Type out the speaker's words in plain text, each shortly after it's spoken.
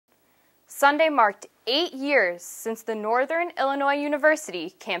Sunday marked 8 years since the Northern Illinois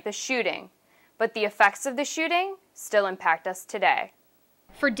University campus shooting, but the effects of the shooting still impact us today.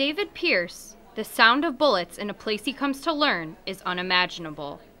 For David Pierce, the sound of bullets in a place he comes to learn is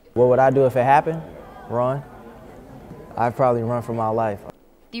unimaginable. What would I do if it happened? Run. I'd probably run for my life.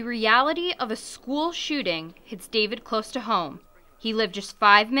 The reality of a school shooting hits David close to home. He lived just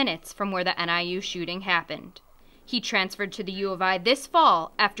 5 minutes from where the NIU shooting happened. He transferred to the U of I this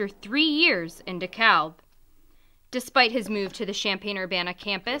fall after 3 years in DEKALB. Despite his move to the Champaign-Urbana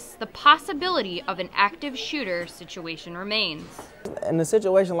campus, the possibility of an active shooter situation remains. In a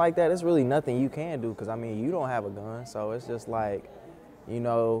situation like that, it's really nothing you can do because, I mean, you don't have a gun, so it's just like, you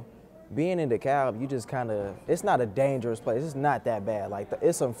know, being in DEKALB, you just kind of, it's not a dangerous place. It's not that bad. Like,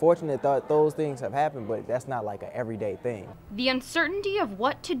 it's unfortunate that those things have happened, but that's not like an everyday thing. The uncertainty of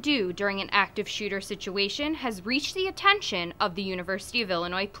what to do during an active shooter situation has reached the attention of the University of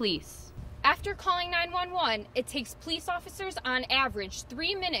Illinois Police. After calling 911, it takes police officers on average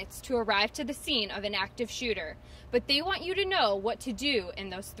 3 minutes to arrive to the scene of an active shooter, but they want you to know what to do in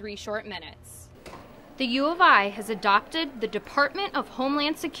those 3 short minutes. The U of I has adopted the Department of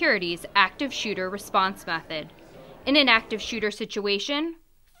Homeland Security's active shooter response method. In an active shooter situation,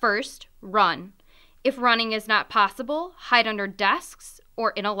 first, run. If running is not possible, hide under desks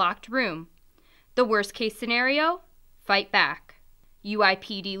or in a locked room. The worst case scenario, fight back.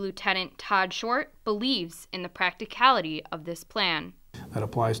 UIPD Lieutenant Todd Short believes in the practicality of this plan. That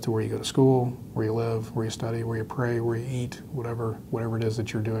applies to where you go to school, where you live, where you study, where you pray, where you eat, whatever it is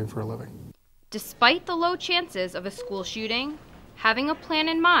that you're doing for a living. Despite the low chances of a school shooting, having a plan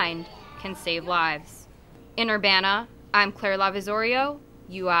in mind can save lives. In Urbana, I'm Claire LAVEZZORIO,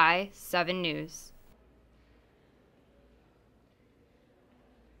 UI 7 News.